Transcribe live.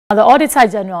The Auditor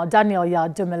General, Daniel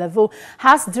Yadomelevu,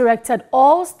 has directed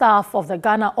all staff of the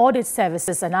Ghana Audit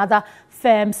Services and other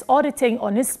firms auditing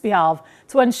on his behalf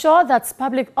to ensure that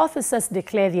public officers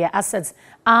declare their assets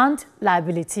and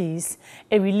liabilities.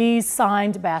 A release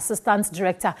signed by Assistant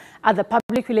Director at the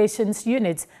Public Relations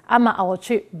Unit, Ama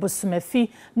Awotwe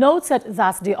Busumefi, noted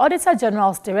that the Auditor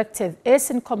General's directive is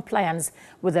in compliance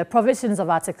with the provisions of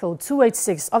Article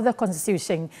 286 of the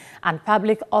Constitution and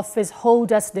Public Office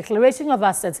Holders' Declaration of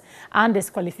Assets and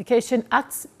Disqualification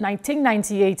Act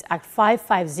 1998 Act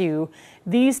 550.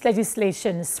 These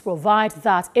legislations provide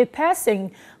that a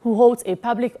person who holds a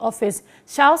public office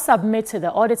shall submit to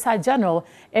the Auditor General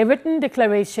a written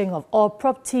declaration of all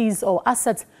properties or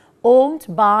assets owned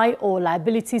by or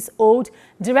liabilities owed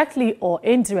directly or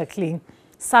indirectly.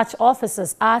 Such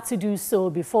officers are to do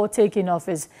so before taking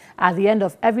office at the end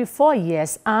of every 4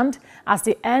 years and at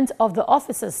the end of the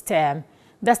officer's term.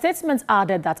 The statement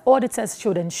added that auditors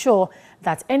should ensure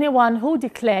that anyone who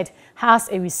declared has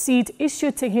a receipt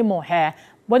issued to him or her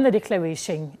when the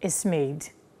declaration is made.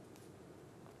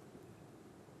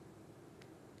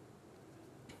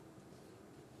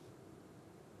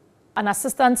 An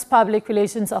Assistant Public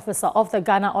Relations Officer of the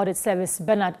Ghana Audit Service,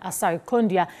 Bernard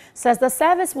Asarikondia, says the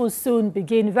service will soon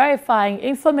begin verifying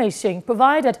information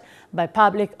provided by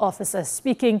public officers.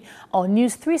 Speaking on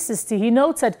News 360, he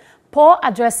noted poor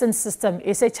addressing system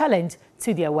is a challenge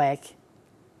to their work.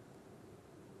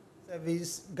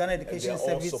 Service, Ghana Education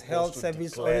Service, Health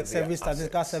Service, Audit Service,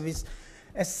 Statistical Service,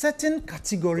 a certain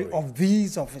category of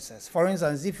these officers. For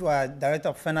instance, if you are Director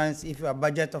of Finance, if you are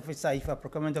Budget Officer, if you are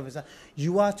Procurement Officer,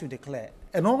 you are to declare.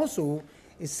 And also,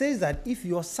 it says that if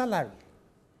your salary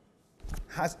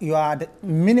you are the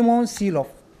minimum seal of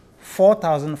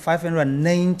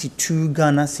 4,592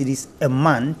 Ghana cedis a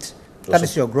month, that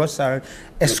is your gross salary,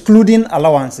 excluding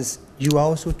allowances, you are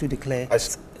also to declare.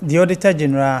 The Auditor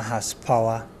General has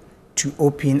power to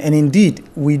open, and indeed,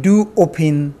 we do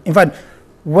open. In fact,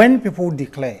 when people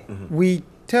declare, we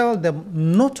tell them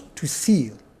not to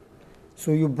seal.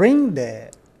 So you bring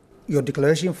your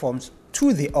declaration forms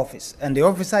to the office, and the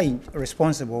officer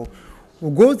responsible will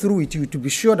go through with you to be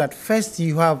sure that first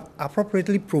you have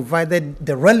appropriately provided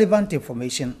the relevant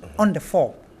information on the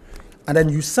form, and then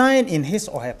you sign in his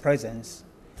or her presence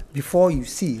before you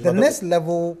seal. The next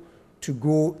level to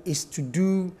go is to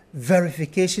do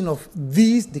verification of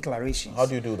these declarations. How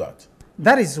do you do that?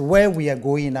 That is where we are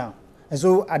going now. And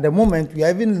so at the moment, we are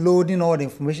even loading all the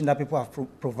information that people have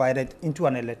provided into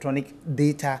an electronic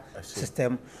data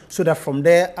system, so that from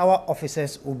there, our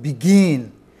officers will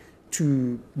begin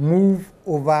to move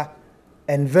over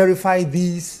and verify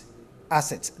these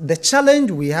assets. The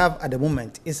challenge we have at the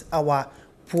moment is our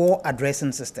poor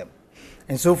addressing system.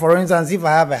 And so, for instance, if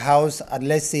I have a house at,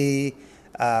 let's say,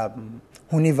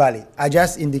 Huni Valley, I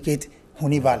just indicate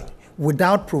Huni Valley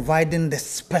without providing the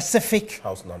specific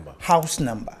house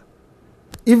number.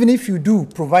 Even if you do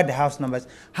provide the house numbers,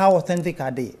 how authentic are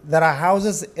they? There are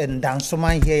houses in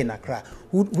Dansoman here in Accra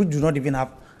who do not even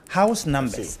have house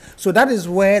numbers. So that is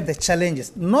where the challenge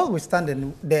is.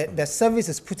 Notwithstanding, the service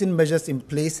is putting measures in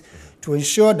place to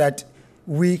ensure that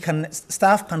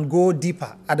staff can go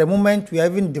deeper. At the moment, we are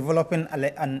even developing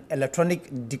an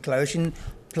electronic declaration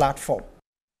platform